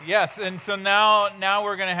Yes, and so now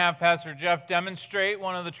we're going to have Pastor Jeff demonstrate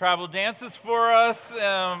one of the tribal dances for us.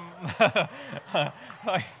 No.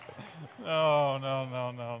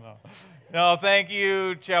 No, thank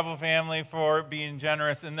you, Chapel family, for being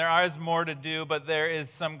generous. And there is more to do, but there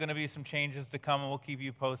is going to be some changes to come, and we'll keep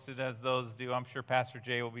you posted as those do. I'm sure Pastor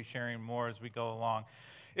Jay will be sharing more as we go along.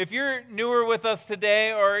 If you're newer with us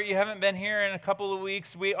today or you haven't been here in a couple of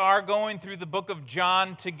weeks, we are going through the book of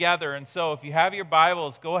John together. And so if you have your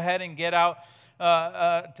Bibles, go ahead and get out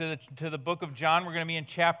to the book of John. We're going to be in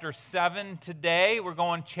chapter 7 today. We're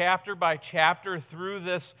going chapter by chapter through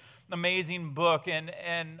this amazing book.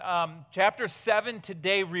 And chapter 7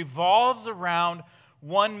 today revolves around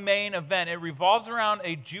one main event. It revolves around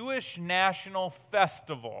a Jewish national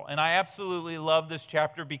festival. And I absolutely love this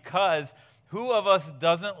chapter because who of us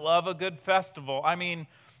doesn't love a good festival? I mean,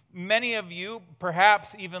 many of you,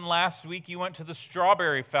 perhaps even last week, you went to the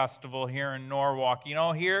Strawberry Festival here in Norwalk. You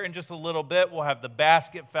know, here in just a little bit, we'll have the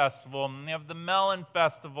Basket Festival, and we have the Melon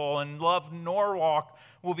Festival, and Love Norwalk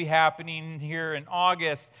will be happening here in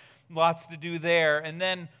August. Lots to do there. And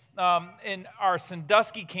then in our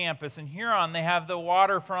Sandusky campus in Huron, they have the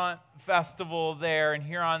Waterfront Festival there in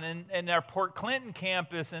Huron. And our Port Clinton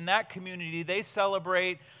campus, in that community, they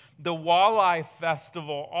celebrate the Walleye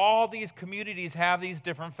Festival. All these communities have these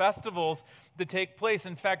different festivals that take place.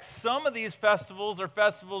 In fact, some of these festivals are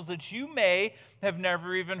festivals that you may have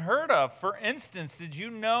never even heard of. For instance, did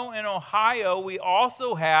you know in Ohio we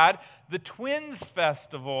also had the Twins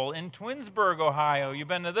Festival in Twinsburg, Ohio? You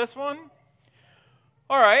been to this one?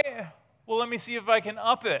 All right. Well, let me see if I can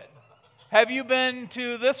up it. Have you been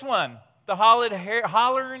to this one? The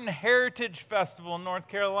Hollerin' Heritage Festival in North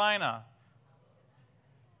Carolina.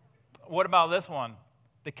 What about this one?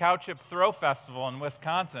 The Cow Chip Throw Festival in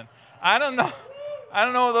Wisconsin. I don't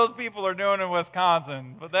know what those people are doing in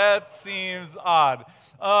Wisconsin, but that seems odd.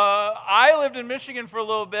 I lived in Michigan for a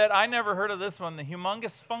little bit. I never heard of this one, the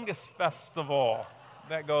Humongous Fungus Festival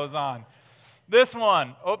that goes on. This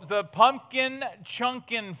one, the Pumpkin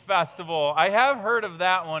Chunkin' Festival. I have heard of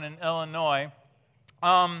that one in Illinois.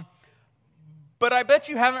 But I bet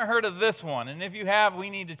you haven't heard of this one, and if you have, we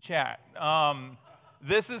need to chat.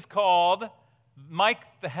 This is called Mike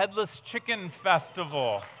the Headless Chicken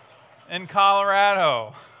Festival in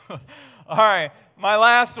Colorado. All right, my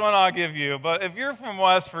last one I'll give you, but if you're from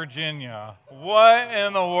West Virginia, what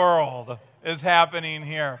in the world is happening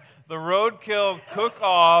here? The Roadkill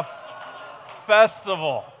Cook-Off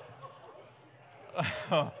Festival.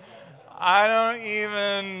 I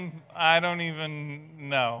don't even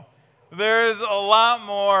know. There's a lot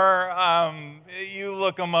more. You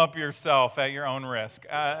look them up yourself at your own risk.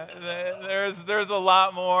 There's a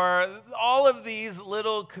lot more. All of these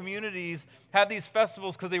little communities have these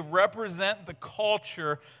festivals because they represent the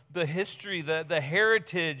culture, the history, the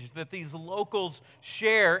heritage that these locals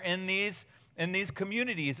share in these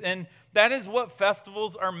communities. And that is what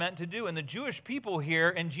festivals are meant to do. And the Jewish people here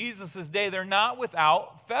in Jesus' day, they're not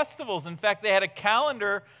without festivals. In fact, they had a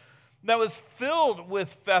calendar that was filled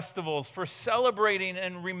with festivals for celebrating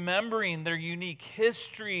and remembering their unique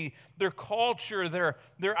history, their culture, their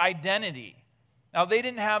identity. Now, they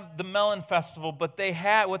didn't have the Melon Festival, but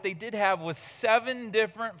what they did have was 7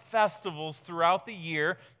 different festivals throughout the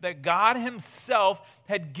year that God himself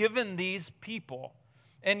had given these people.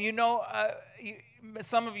 And you know,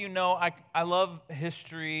 some of you know I love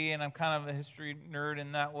history, and I'm kind of a history nerd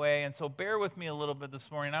in that way. And so bear with me a little bit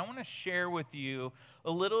this morning. I want to share with you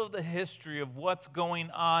a little of the history of what's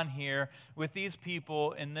going on here with these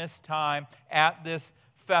people in this time at this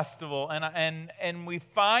festival. And we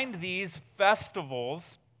find these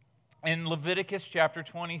festivals in Leviticus chapter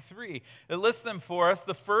 23. It lists them for us.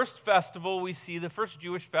 The first festival we see, the first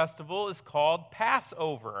Jewish festival, is called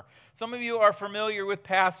Passover. Some of you are familiar with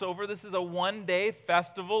Passover. This is a one-day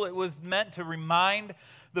festival. It was meant to remind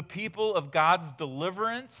the people of God's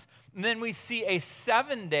deliverance. And then we see a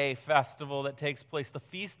 7-day festival that takes place, the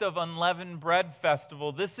Feast of Unleavened Bread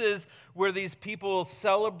Festival. This is where these people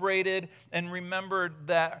celebrated and remembered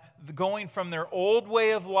that going from their old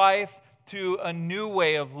way of life to a new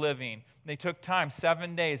way of living. They took time,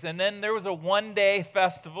 7 days. And then there was a 1-day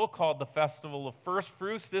festival called the Festival of First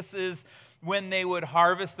Fruits. This is when they would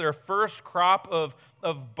harvest their first crop of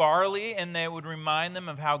barley, and they would remind them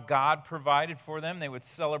of how God provided for them. They would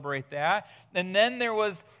celebrate that. And then there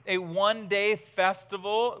was a 1-day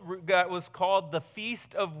festival that was called the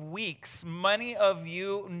Feast of Weeks. Many of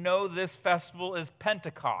you know this festival as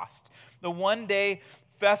Pentecost. The 1-day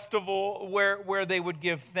festival where they would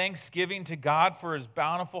give thanksgiving to God for his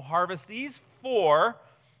bountiful harvest. These 4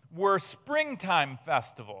 were springtime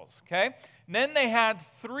festivals, okay? And then they had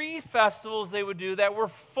 3 festivals they would do that were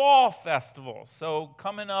fall festivals. So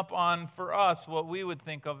coming up on, for us, what we would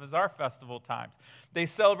think of as our festival times. They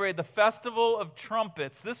celebrated the Festival of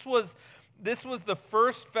Trumpets. This was the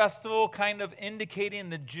first festival kind of indicating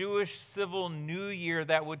the Jewish civil new year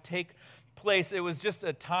that would take place. It was just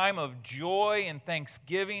a time of joy and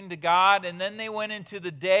thanksgiving to God. And then they went into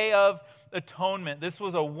the Day of Atonement. This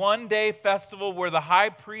was a one-day festival where the high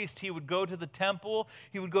priest, he would go to the temple.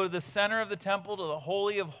 He would go to the center of the temple, to the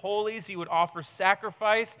Holy of Holies. He would offer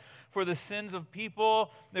sacrifice for the sins of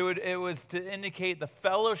people. It was to indicate the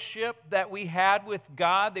fellowship that we had with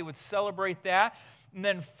God. They would celebrate that. And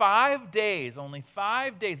then 5 days, only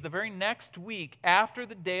 5 days, the very next week after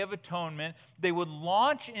the Day of Atonement, they would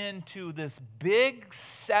launch into this big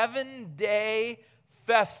 7-day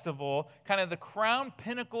festival, kind of the crown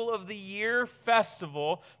pinnacle of the year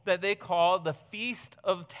festival that they call the Feast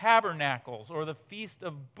of Tabernacles or the Feast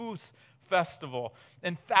of Booths festival.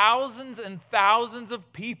 And thousands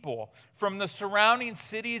of people from the surrounding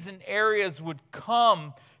cities and areas would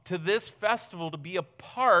come to this festival to be a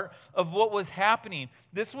part of what was happening.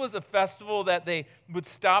 This was a festival that they would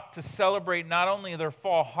stop to celebrate not only their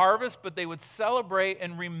fall harvest, but they would celebrate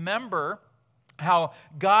and remember how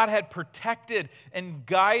God had protected and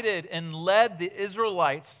guided and led the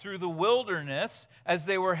Israelites through the wilderness as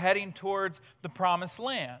they were heading towards the promised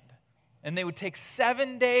land. And they would take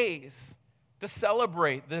 7 days to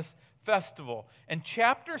celebrate this festival. And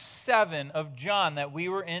chapter 7 of John that we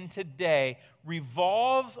were in today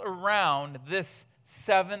revolves around this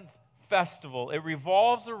 7th festival. It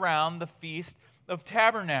revolves around the Feast of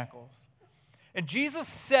Tabernacles. And Jesus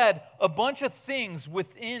said a bunch of things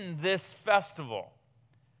within this festival.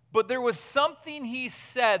 But there was something he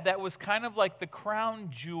said that was kind of like the crown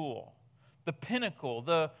jewel, the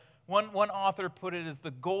pinnacle. One author put it as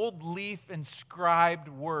the gold leaf inscribed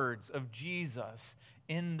words of Jesus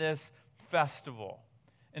in this festival.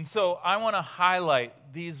 And so I want to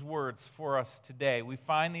highlight these words for us today. We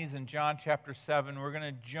find these in John chapter 7. We're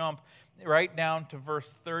going to jump right down to verse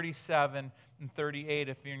 37 and 38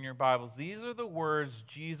 if you're in your Bibles. These are the words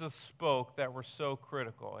Jesus spoke that were so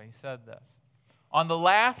critical. He said this: on the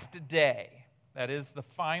last day, that is the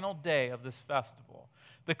final day of this festival,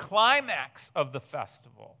 the climax of the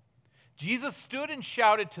festival, Jesus stood and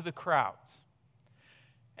shouted to the crowds,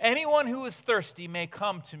 "Anyone who is thirsty may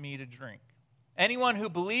come to me to drink. Anyone who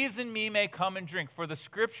believes in me may come and drink, for the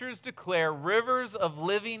scriptures declare rivers of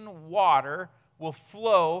living water will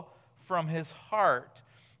flow from his heart."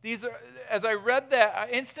 These are, as I read that,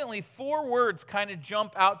 instantly 4 words kind of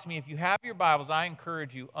jump out to me. If you have your Bibles, I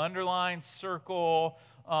encourage you, underline, circle,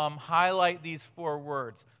 highlight these 4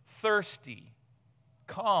 words: thirsty,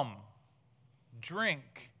 come,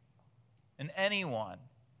 drink, and anyone.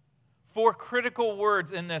 4 critical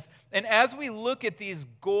words in this. And as we look at these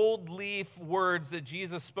gold leaf words that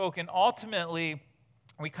Jesus spoke, and ultimately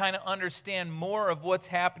we kind of understand more of what's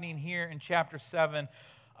happening here in chapter 7,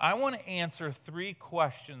 I want to answer 3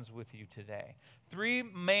 questions with you today. 3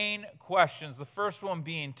 main questions. The first one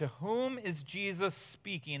being, to whom is Jesus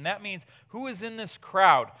speaking? That means, who is in this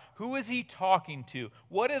crowd? Who is he talking to?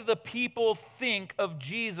 What do the people think of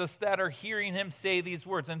Jesus that are hearing him say these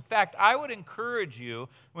words? In fact, I would encourage you,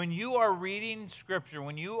 when you are reading Scripture,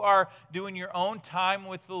 when you are doing your own time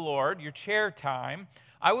with the Lord, your chair time,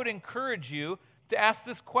 I would encourage you to ask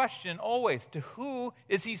this question always: to who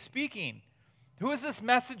is he speaking? Who is this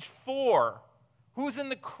message for? Who's in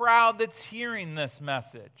the crowd that's hearing this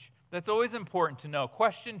message? That's always important to know.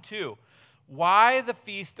 Question 2, why the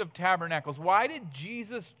Feast of Tabernacles? Why did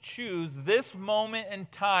Jesus choose this moment in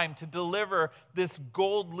time to deliver this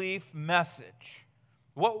gold leaf message?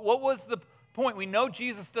 What was the point? We know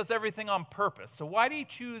Jesus does everything on purpose. So why did he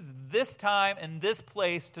choose this time and this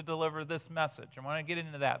place to deliver this message? I want to get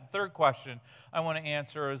into that. The third question I want to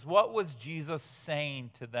answer is, what was Jesus saying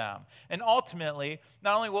to them? And ultimately,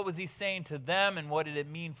 not only what was he saying to them and what did it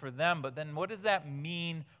mean for them, but then what does that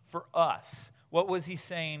mean for us? What was he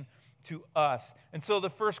saying to us? And so the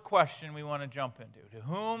first question we want to jump into: to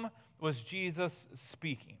whom was Jesus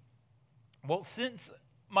speaking? Well, since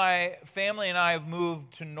my family and I have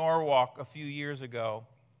moved to Norwalk a few years ago,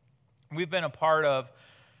 we've been a part of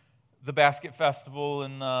the Basket Festival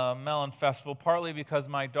and the Melon Festival, partly because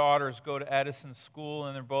my daughters go to Edison School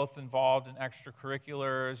and they're both involved in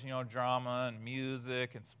extracurriculars, drama and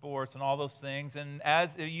music and sports and all those things. And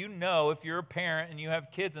as you know, if you're a parent and you have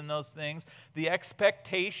kids in those things, the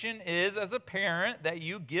expectation is, as a parent, that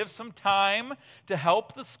you give some time to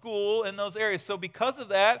help the school in those areas. So because of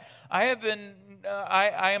that, I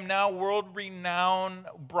am now world-renowned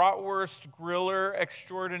bratwurst griller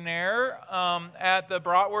extraordinaire at the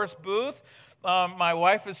bratwurst booth. My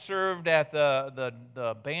wife has served at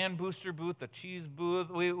the band booster booth, the cheese booth.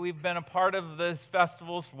 We've been a part of these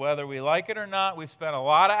festivals, whether we like it or not. We've spent a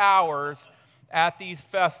lot of hours at these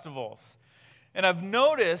festivals. And I've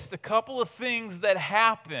noticed a couple of things that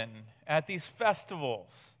happen at these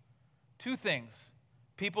festivals. Two things.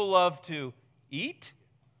 People love to eat,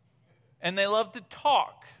 and they love to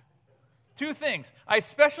talk. Two things. I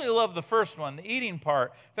especially love the first one, the eating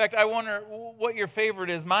part. In fact, I wonder what your favorite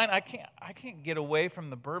is. Mine, I can't get away from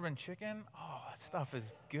the bourbon chicken. Oh, that stuff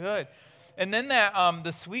is good. And then that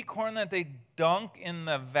the sweet corn that they dunk in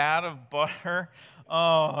the vat of butter.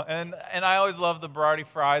 Oh, and I always love the Barati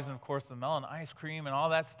fries and, of course, the melon ice cream and all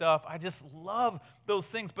that stuff. I just love those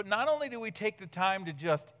things. But not only do we take the time to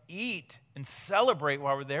just eat and celebrate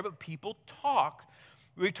while we're there, but people talk.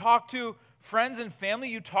 We talk to friends and family.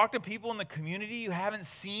 You talk to people in the community you haven't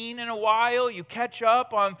seen in a while. You catch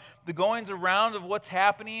up on the goings around of what's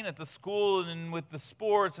happening at the school and with the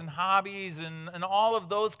sports and hobbies and all of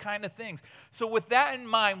those kind of things. So with that in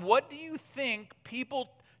mind, what do you think people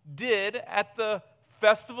did at the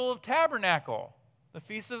Festival of Tabernacle, the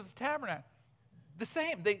Feast of Tabernacle? The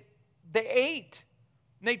same. They ate.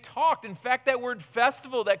 They talked. In fact, that word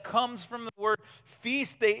festival that comes from the word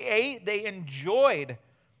feast, they ate, they enjoyed.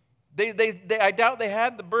 I doubt they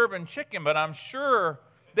had the bourbon chicken, but I'm sure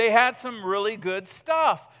they had some really good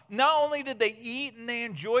stuff. Not only did they eat and they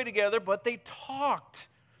enjoy together, but they talked.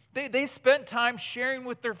 They spent time sharing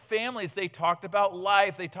with their families. They talked about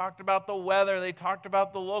life. They talked about the weather. They talked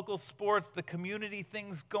about the local sports, the community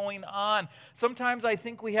things going on. Sometimes I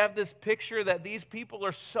think we have this picture that these people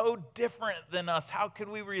are so different than us. How could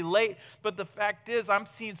we relate? But the fact is, I'm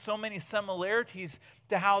seeing so many similarities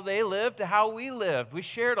to how they lived, to how we lived. We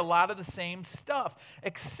shared a lot of the same stuff,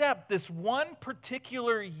 except this one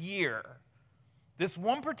particular year,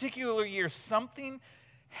 something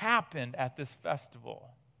happened at this festival.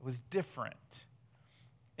 It was different.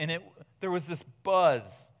 And there was this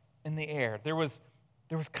buzz in the air. There was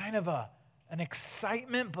kind of an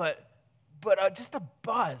excitement, but just a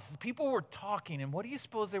buzz. People were talking, and what do you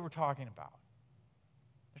suppose they were talking about?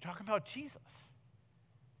 They're talking about Jesus.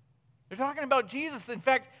 They're talking about Jesus. In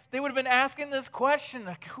fact, they would have been asking this question,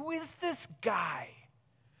 like, who is this guy?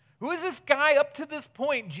 Who is this guy up to this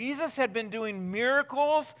point? Jesus had been doing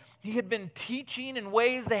miracles. He had been teaching in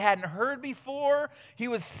ways they hadn't heard before. He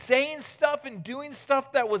was saying stuff and doing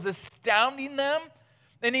stuff that was astounding them.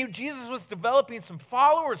 And Jesus was developing some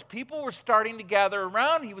followers. People were starting to gather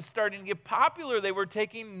around. He was starting to get popular. They were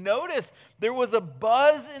taking notice. There was a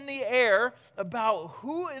buzz in the air about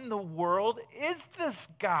who in the world is this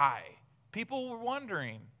guy? People were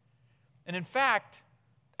wondering. And in fact,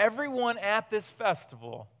 everyone at this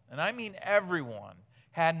festival, and I mean everyone,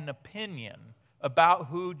 had an opinion about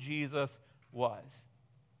who Jesus was.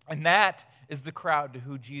 And that is the crowd to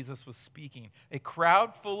who Jesus was speaking. A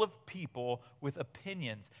crowd full of people with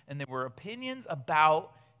opinions. And they were opinions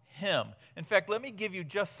about him. In fact, let me give you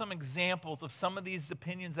just some examples of some of these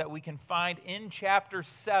opinions that we can find in chapter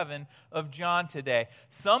 7 of John today.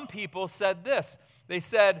 Some people said this. They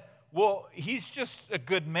said, well, he's just a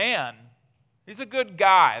good man. He's a good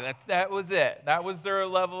guy. That was it. That was their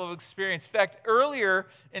level of experience. In fact, earlier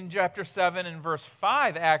in chapter 7 and verse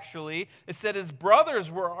 5, actually, it said his brothers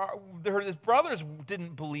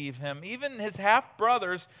didn't believe him. Even his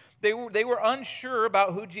half-brothers, they were unsure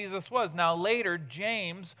about who Jesus was. Now later,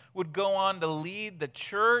 James would go on to lead the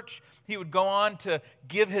church. He would go on to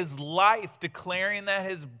give his life declaring that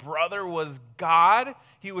his brother was God.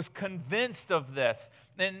 He was convinced of this.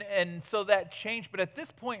 And so that changed. But at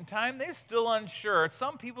this point in time, they're still unsure.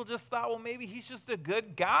 Some people just thought, well, maybe he's just a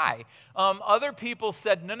good guy. Other people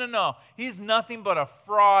said, no. He's nothing but a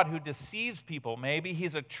fraud who deceives people. Maybe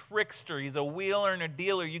he's a trickster. He's a wheeler and a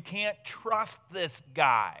dealer. You can't trust this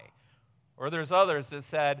guy. Or there's others that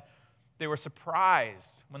said they were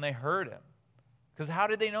surprised when they heard him. Because how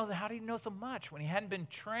did he know so much when he hadn't been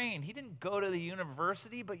trained? He didn't go to the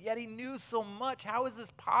university, but yet he knew so much. How is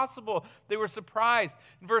this possible? They were surprised.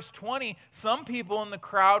 In verse 20, some people in the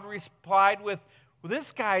crowd replied with, well,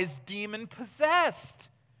 this guy's demon-possessed.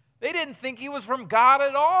 They didn't think he was from God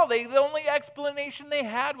at all. The only explanation they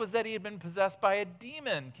had was that he had been possessed by a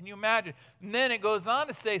demon. Can you imagine? And then it goes on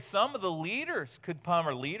to say some of the leaders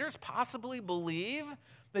possibly believe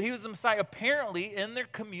that he was the Messiah. Apparently, in their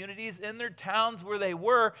communities, in their towns where they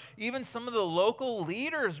were, even some of the local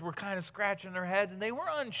leaders were kind of scratching their heads, and they were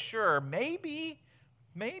unsure. Maybe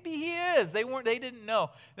he is. They didn't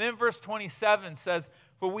know. And then verse 27 says,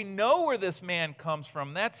 "For we know where this man comes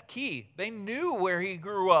from." That's key. They knew where he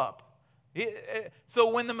grew up. So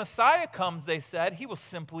when the Messiah comes, they said, he will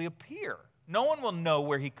simply appear. No one will know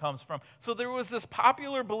where he comes from. So there was this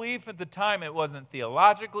popular belief at the time. It wasn't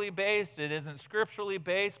theologically based. It isn't scripturally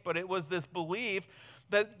based. But it was this belief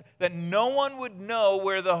that no one would know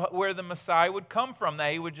where the Messiah would come from,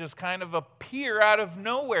 that he would just kind of appear out of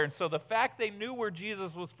nowhere. And so the fact they knew where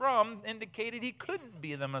Jesus was from indicated he couldn't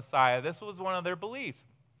be the Messiah. This was one of their beliefs.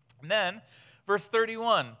 And then, verse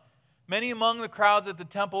 31, many among the crowds at the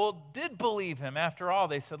temple did believe him. After all,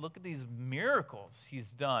 they said, look at these miracles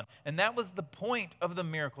he's done. And that was the point of the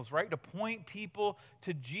miracles, right? To point people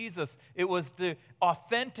to Jesus. It was to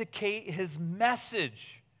authenticate his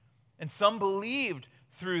message. And some believed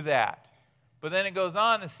through that. But then it goes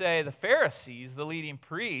on to say the Pharisees, the leading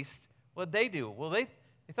priests, what'd they do? Well, they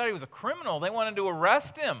thought he was a criminal. They wanted to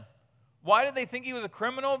arrest him. Why did they think he was a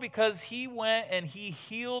criminal? Because he went and he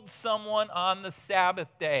healed someone on the Sabbath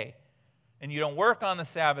day. And you don't work on the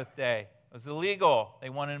Sabbath day. It was illegal. They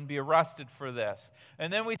wanted him to be arrested for this.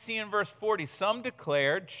 And then we see in verse 40, some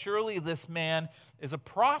declared, surely this man is a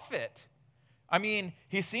prophet. I mean,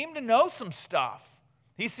 he seemed to know some stuff.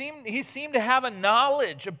 He seemed to have a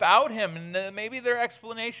knowledge about him, and maybe their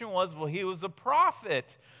explanation was, well, he was a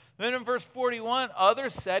prophet. Then in verse 41,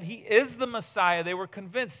 others said he is the Messiah. They were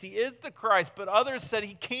convinced he is the Christ, but others said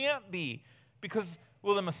he can't be, because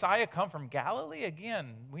will the Messiah come from Galilee?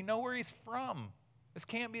 Again, we know where he's from. This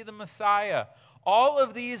can't be the Messiah. All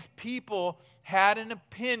of these people had an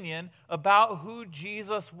opinion about who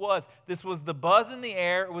Jesus was. This was the buzz in the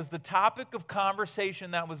air. It was the topic of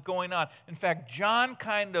conversation that was going on. In fact, John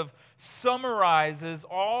kind of summarizes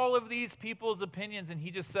all of these people's opinions, and he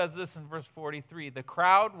just says this in verse 43. The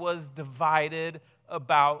crowd was divided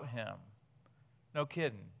about him. No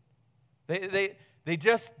kidding. They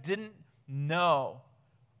just didn't know.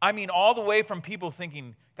 I mean, all the way from people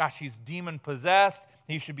thinking, gosh, he's demon-possessed,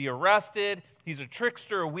 he should be arrested, he's a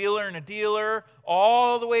trickster, a wheeler, and a dealer,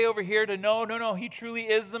 all the way over here to no, he truly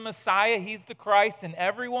is the Messiah, he's the Christ, and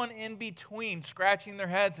everyone in between scratching their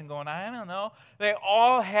heads and going, I don't know. They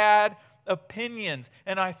all had opinions.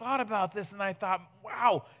 And I thought about this, and I thought,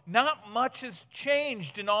 wow, not much has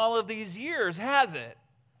changed in all of these years, has it?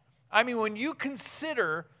 I mean, when you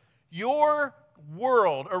consider your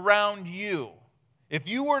world around you, if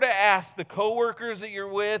you were to ask the coworkers that you're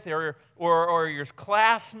with or your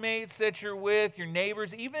classmates that you're with, your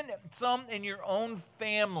neighbors, even some in your own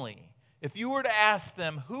family, if you were to ask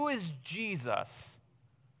them, who is Jesus,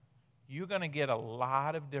 you're going to get a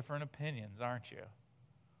lot of different opinions, aren't you?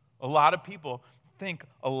 A lot of people think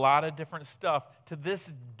a lot of different stuff to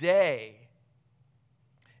this day.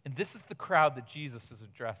 And this is the crowd that Jesus is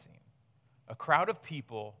addressing. A crowd of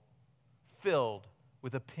people filled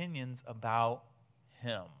with opinions about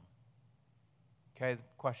him. Okay,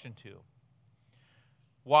 question 2.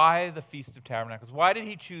 Why the Feast of Tabernacles? Why did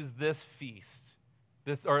he choose this feast,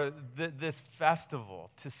 this festival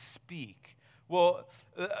to speak? Well,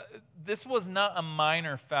 this was not a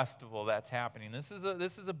minor festival that's happening. This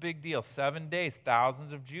is a big deal. 7 days,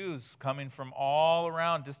 thousands of Jews coming from all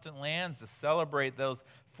around distant lands to celebrate those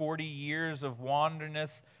 40 years of wandering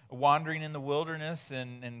in the wilderness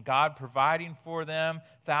and God providing for them.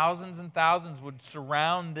 Thousands and thousands would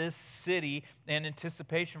surround this city in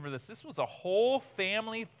anticipation for this. This was a whole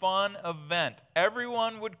family fun event.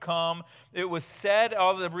 Everyone would come. It was said,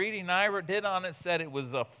 all the reading I did on it said it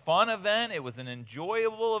was a fun event. It was an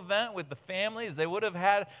enjoyable event with the families. They would have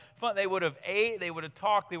had fun. They would have ate. They would have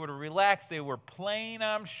talked. They would have relaxed. They were playing,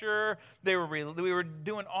 I'm sure. We were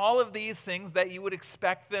doing all of these things that you would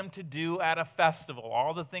expect them to do at a festival.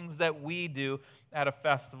 All the things that we do at a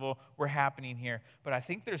festival were happening here. But I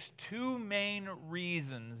think there's 2 main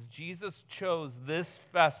reasons Jesus chose this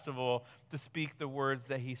festival to speak the words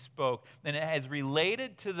that he spoke. And it is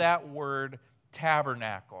related to that word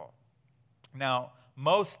tabernacle. Now,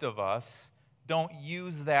 most of us don't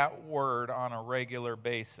use that word on a regular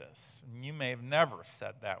basis. You may have never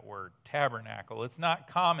said that word, tabernacle. It's not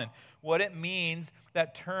common. What it means,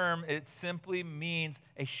 that term, it simply means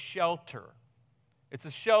a shelter. It's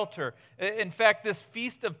a shelter. In fact, this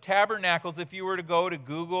Feast of Tabernacles, if you were to go to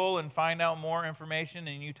Google and find out more information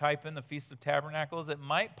and you type in the Feast of Tabernacles, it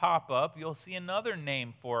might pop up. You'll see another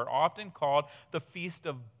name for it, often called the Feast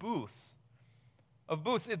of Booths.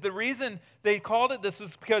 The reason they called it this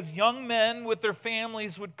was because young men with their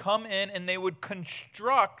families would come in and they would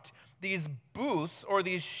construct these booths or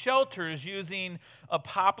these shelters using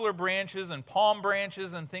poplar branches and palm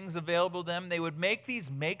branches and things available to them. They would make these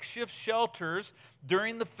makeshift shelters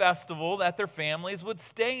during the festival that their families would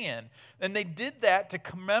stay in. And they did that to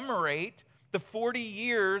commemorate the 40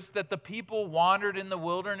 years that the people wandered in the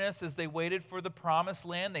wilderness as they waited for the promised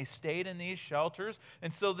land. They stayed in these shelters.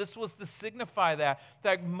 And so this was to signify that. In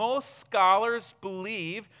fact, most scholars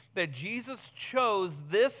believe that Jesus chose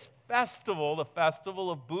this festival, the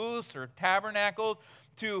festival of booths or tabernacles,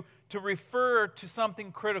 to refer to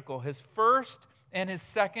something critical, his first and his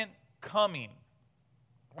second coming.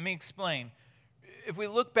 Let me explain. If we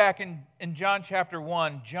look back in John chapter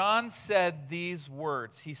 1, John said these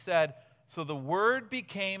words. He said, "So the Word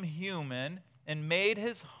became human and made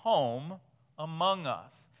his home among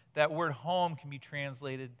us." That word home can be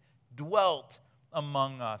translated dwelt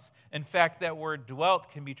among us. In fact, that word dwelt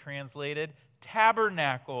can be translated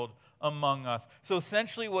tabernacled among us. So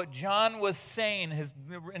essentially what John was saying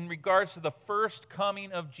in regards to the first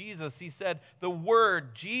coming of Jesus, he said the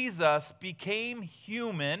Word, Jesus, became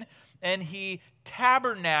human and he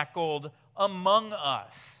tabernacled among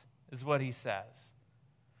us, is what he says.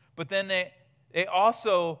 But then they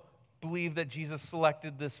also believe that Jesus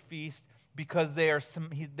selected this feast because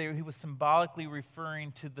he was symbolically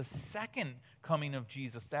referring to the second coming of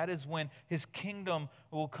Jesus. That is when his kingdom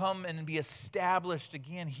will come and be established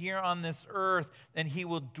again here on this earth, and he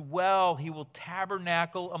will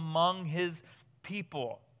tabernacle among his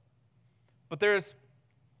people. But there's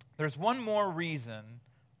one more reason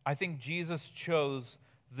I think Jesus chose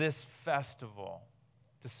this festival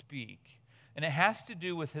to speak. And it has to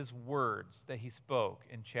do with his words that he spoke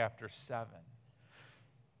in chapter 7.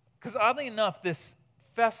 Because oddly enough, this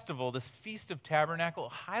festival, this Feast of Tabernacle,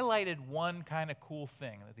 highlighted one kind of cool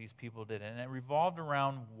thing that these people did, and it revolved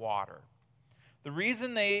around water. The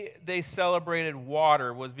reason they celebrated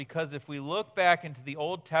water was because if we look back into the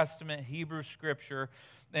Old Testament Hebrew Scripture,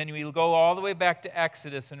 and we go all the way back to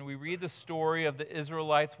Exodus and we read the story of the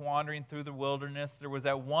Israelites wandering through the wilderness, there was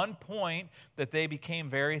at one point that they became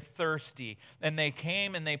very thirsty. And they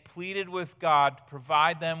came and they pleaded with God to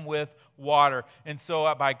provide them with water. And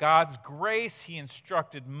so by God's grace, he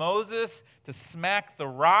instructed Moses to smack the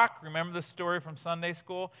rock. Remember the story from Sunday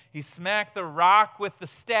school? He smacked the rock with the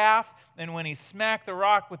staff. And when he smacked the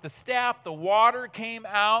rock with the staff, the water came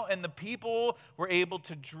out and the people were able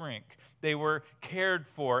to drink. They were cared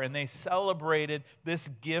for, and they celebrated this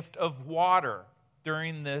gift of water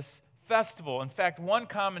during this festival. In fact, one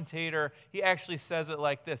commentator, he actually says it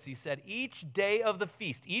like this. He said, each day of the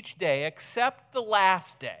feast, each day except the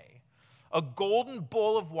last day, a golden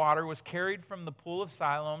bowl of water was carried from the pool of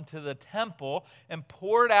Siloam to the temple and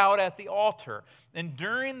poured out at the altar. And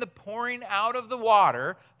during the pouring out of the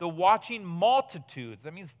water, the watching multitudes,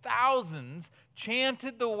 that means thousands,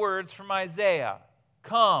 chanted the words from Isaiah,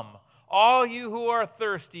 "Come, all you who are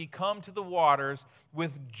thirsty, come to the waters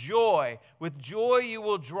with joy. With joy you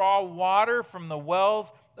will draw water from the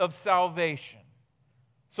wells of salvation."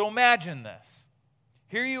 So imagine this.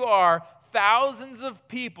 Here you are, thousands of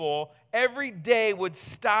people every day would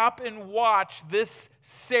stop and watch this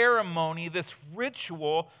ceremony, this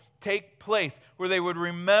ritual take place, where they would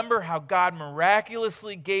remember how God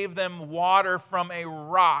miraculously gave them water from a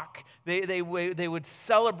rock. They would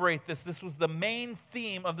celebrate this. This was the main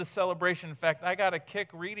theme of the celebration. In fact, I got a kick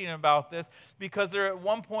reading about this because there at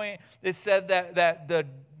one point it said that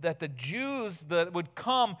the Jews that would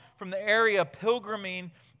come from the area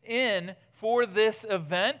pilgriming in for this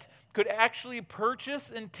event could actually purchase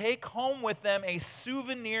and take home with them a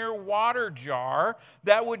souvenir water jar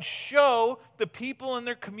that would show the people in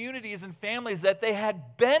their communities and families that they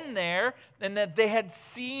had been there and that they had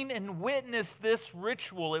seen and witnessed this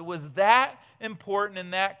ritual. It was that important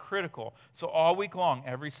and that critical. So all week long,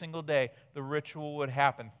 every single day, the ritual would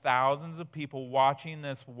happen. Thousands of people watching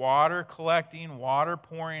this water collecting, water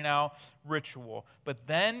pouring out ritual. But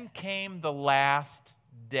then came the last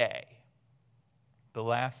day. The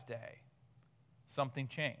last day, something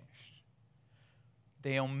changed.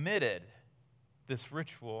 They omitted this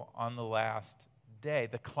ritual on the last day,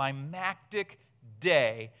 the climactic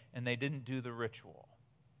day, and they didn't do the ritual.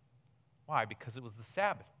 Why? Because it was the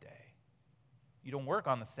Sabbath day. You don't work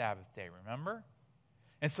on the Sabbath day, remember?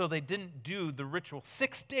 And so they didn't do the ritual.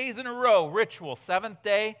 6 days in a row, ritual. 7th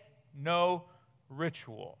day, no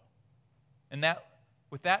ritual. And that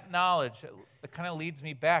with that knowledge, it kind of leads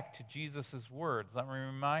me back to Jesus' words. Let me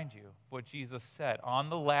remind you of what Jesus said. On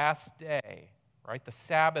the last day, right, the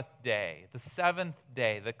Sabbath day, the seventh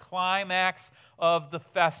day, the climax of the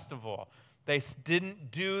festival, they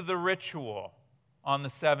didn't do the ritual on the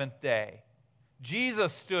seventh day.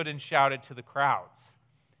 Jesus stood and shouted to the crowds,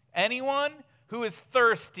 "Anyone who is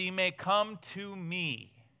thirsty may come to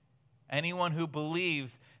me. Anyone who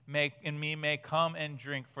believes in me may come and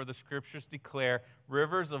drink, for the scriptures declare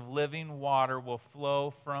rivers of living water will flow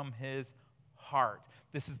from his heart."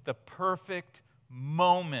 This is the perfect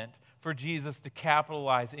moment for Jesus to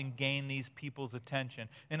capitalize and gain these people's attention.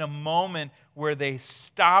 In a moment where they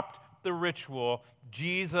stopped the ritual,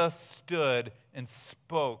 Jesus stood and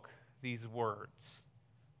spoke these words,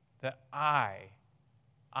 that I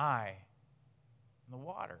am the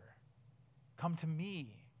water. Come to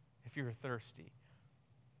me if you're thirsty.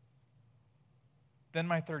 Then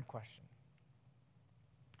my third question.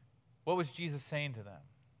 What was Jesus saying to them?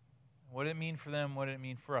 What did it mean for them? What did it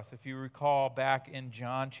mean for us? If you recall back in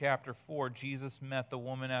John chapter 4, Jesus met the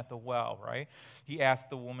woman at the well, right? He asked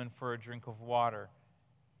the woman for a drink of water.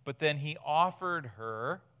 But then he offered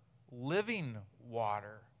her living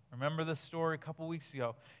water. Remember this story a couple weeks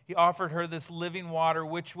ago? He offered her this living water,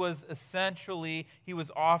 which was essentially, he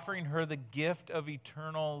was offering her the gift of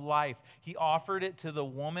eternal life. He offered it to the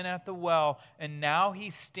woman at the well, and now he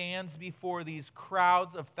stands before these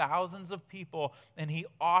crowds of thousands of people, and he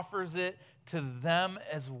offers it to them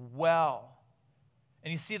as well.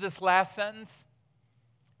 And you see this last sentence?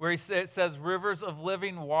 Where it says, rivers of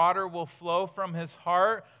living water will flow from his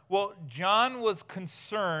heart. Well, John was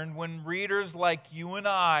concerned when readers like you and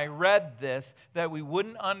I read this that we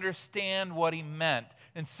wouldn't understand what he meant.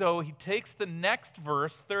 And so he takes the next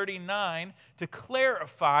verse, 39, to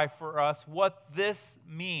clarify for us what this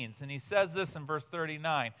means. And he says this in verse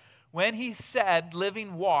 39. When he said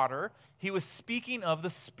living water, he was speaking of the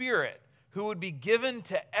Spirit, who would be given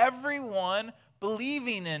to everyone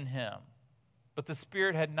believing in him. But the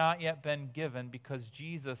Spirit had not yet been given because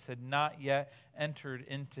Jesus had not yet entered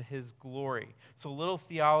into his glory. So a little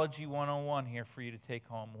theology 101 here for you to take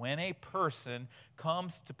home. When a person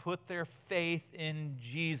comes to put their faith in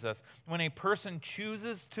Jesus, when a person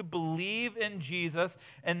chooses to believe in Jesus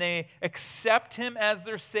and they accept him as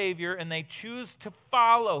their Savior and they choose to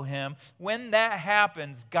follow him, when that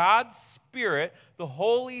happens, God's Spirit, the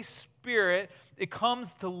Holy Spirit, it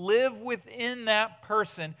comes to live within that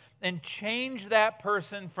person and change that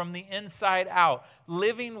person from the inside out.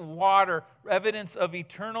 Living water, evidence of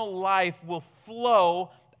eternal life, will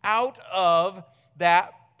flow out of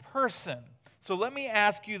that person. So let me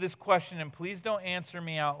ask you this question, and please don't answer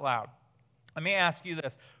me out loud. Let me ask you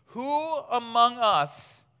this. Who among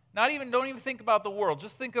us, don't even think about the world,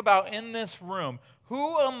 just think about in this room,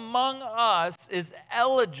 who among us is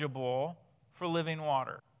eligible for living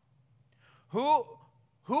water?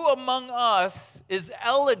 Who among us is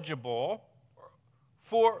eligible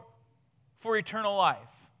for eternal life?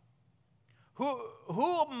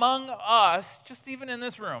 Who among us, just even in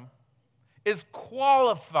this room, is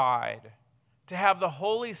qualified to have the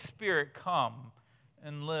Holy Spirit come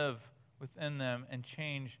and live within them and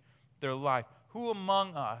change their life? Who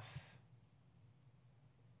among us?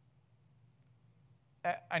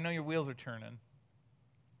 I know your wheels are turning.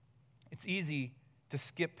 It's easy to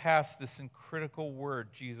skip past this critical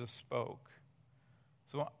word Jesus spoke.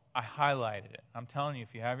 So I highlighted it. I'm telling you,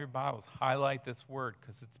 if you have your Bibles, highlight this word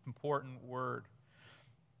because it's an important word.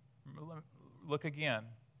 Look again.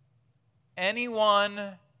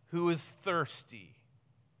 Anyone who is thirsty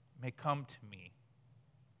may come to me.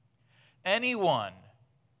 Anyone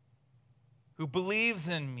who believes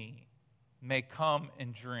in me may come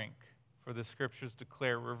and drink. For the scriptures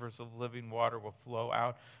declare rivers of living water will flow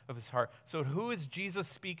out of his heart. So who is Jesus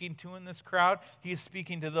speaking to in this crowd? He is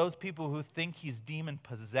speaking to those people who think he's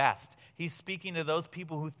demon-possessed. He's speaking to those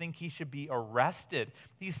people who think he should be arrested.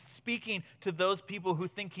 He's speaking to those people who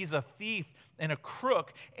think he's a thief and a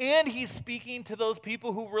crook. And he's speaking to those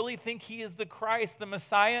people who really think he is the Christ, the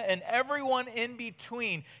Messiah, and everyone in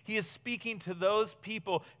between. He is speaking to those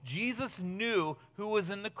people. Jesus knew who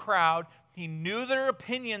was in the crowd. He knew their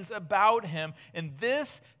opinions about him. And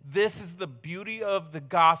this is the beauty of the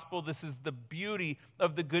gospel. This is the beauty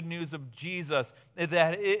of the good news of Jesus,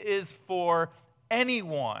 that it is for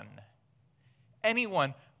anyone.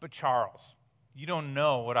 Anyone but Charles. You don't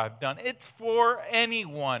know what I've done. It's for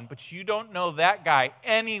anyone, but you don't know that guy.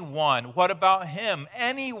 Anyone. What about him?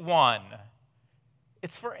 Anyone.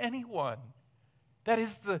 It's for anyone. That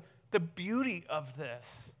is the beauty of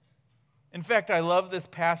this. In fact, I love this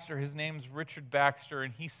pastor. His name's Richard Baxter,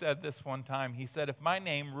 and he said this one time. He said, if my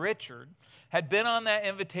name, Richard, had been on that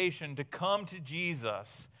invitation to come to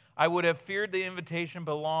Jesus, I would have feared the invitation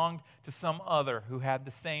belonged to some other who had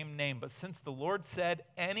the same name. But since the Lord said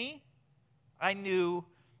any, I knew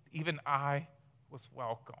even I was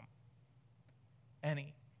welcome.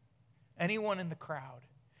 Anyone in the crowd,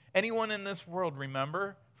 anyone in this world,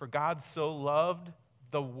 remember? For God so loved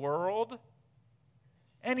the world.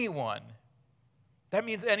 Anyone. That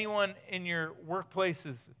means anyone in your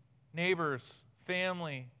workplaces, neighbors,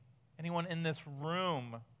 family, anyone in this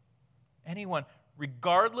room, anyone,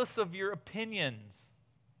 regardless of your opinions,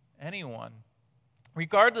 anyone.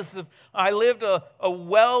 Regardless of, I lived a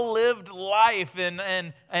well-lived life and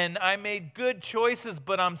I made good choices,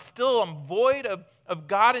 but I'm void of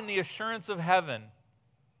God and the assurance of heaven.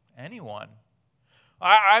 Anyone.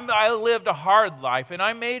 I lived a hard life, and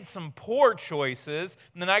I made some poor choices,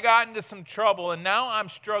 and then I got into some trouble, and now I'm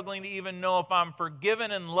struggling to even know if I'm forgiven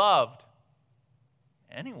and loved.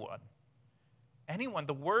 Anyone.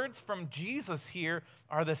 The words from Jesus here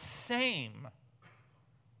are the same.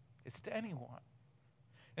 It's to anyone.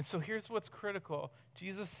 And so here's what's critical.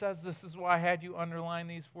 Jesus says, this is why I had you underline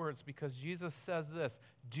these words, because Jesus says this,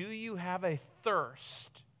 do you have a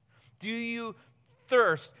thirst? Do you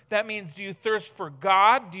thirst? That means, do you thirst for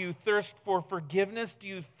God? Do you thirst for forgiveness? Do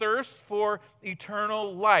you thirst for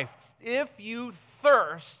eternal life? If you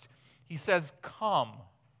thirst, he says, come.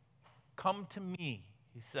 Come to me,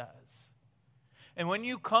 he says. And when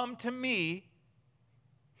you come to me,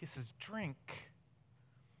 he says, drink.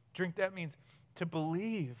 Drink, that means to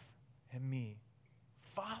believe in me.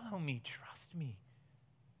 Follow me, trust me.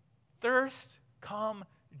 Thirst, come,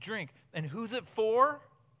 drink. And who's it for?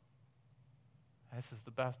 This is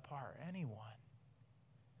the best part. Anyone.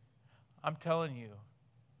 I'm telling you,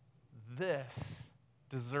 this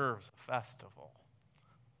deserves a festival.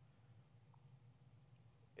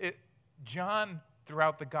 John,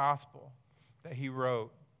 throughout the gospel that he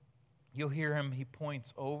wrote, you'll hear him, he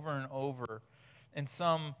points over and over in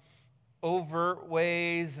some overt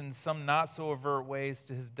ways and some not so overt ways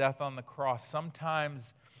to his death on the cross.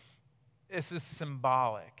 Sometimes this is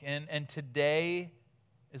symbolic. And today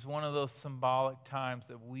is one of those symbolic times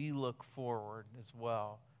that we look forward as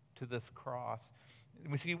well to this cross.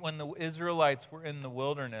 We see when the Israelites were in the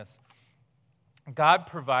wilderness, God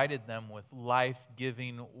provided them with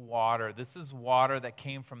life-giving water. This is water that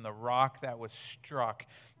came from the rock that was struck.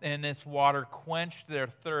 And this water quenched their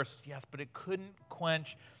thirst, yes, but it couldn't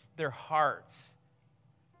quench their hearts.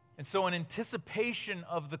 And so in anticipation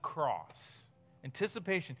of the cross,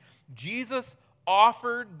 Jesus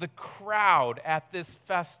offered the crowd at this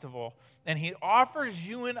festival, and he offers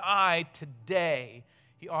you and I today,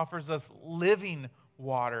 he offers us living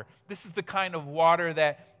water. This is the kind of water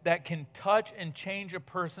that can touch and change a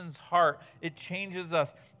person's heart. It changes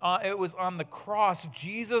us. It was on the cross.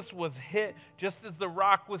 Jesus was hit just as the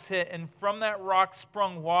rock was hit, and from that rock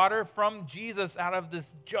sprung water from Jesus out of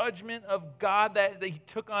this judgment of God that he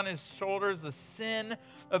took on his shoulders, the sin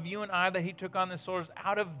of you and I that he took on his shoulders.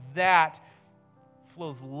 Out of that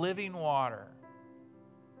flows living water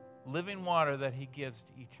that he gives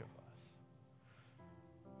to each of us.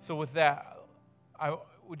 So with that,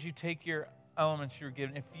 would you take your elements you were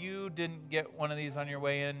given? If you didn't get one of these on your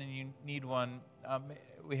way in and you need one,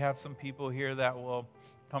 we have some people here that will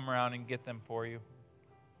come around and get them for you.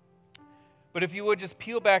 But if you would just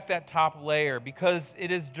peel back that top layer, because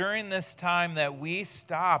it is during this time that we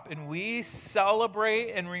stop and we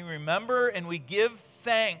celebrate and we remember and we give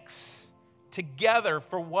thanks together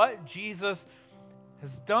for what Jesus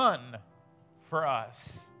has done for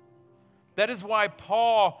us. That is why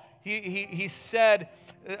Paul, he said,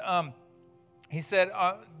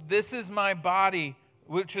 this is my body,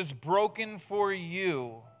 which is broken for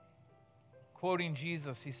you. Quoting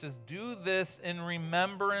Jesus, he says, do this in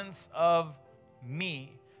remembrance of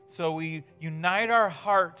me. So we unite our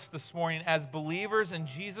hearts this morning as believers in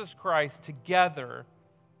Jesus Christ together,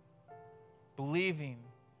 believing,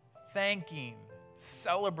 thanking,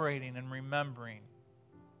 celebrating, and remembering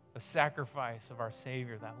the sacrifice of our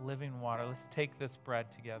Savior, that living water. Let's take this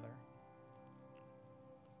bread together.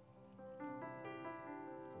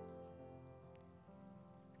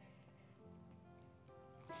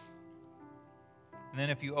 And then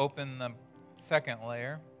if you open the second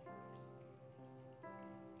layer,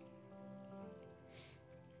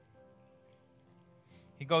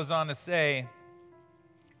 he goes on to say,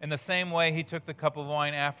 in the same way he took the cup of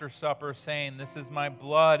wine after supper, saying, this is my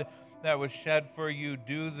blood that was shed for you.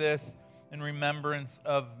 Do this in remembrance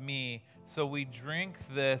of me. So we drink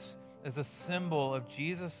this as a symbol of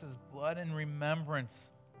Jesus' blood in remembrance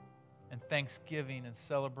and thanksgiving and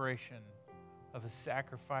celebration of his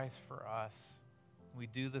sacrifice for us. We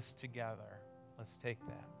do this together. Let's take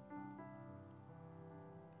that.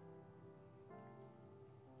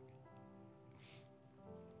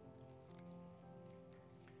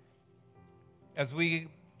 As we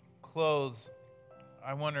close,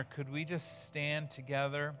 I wonder, could we just stand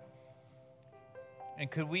together? And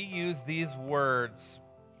could we use these words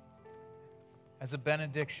as a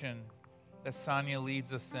benediction that Sonia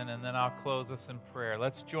leads us in, and then I'll close us in prayer.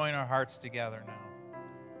 Let's join our hearts together now.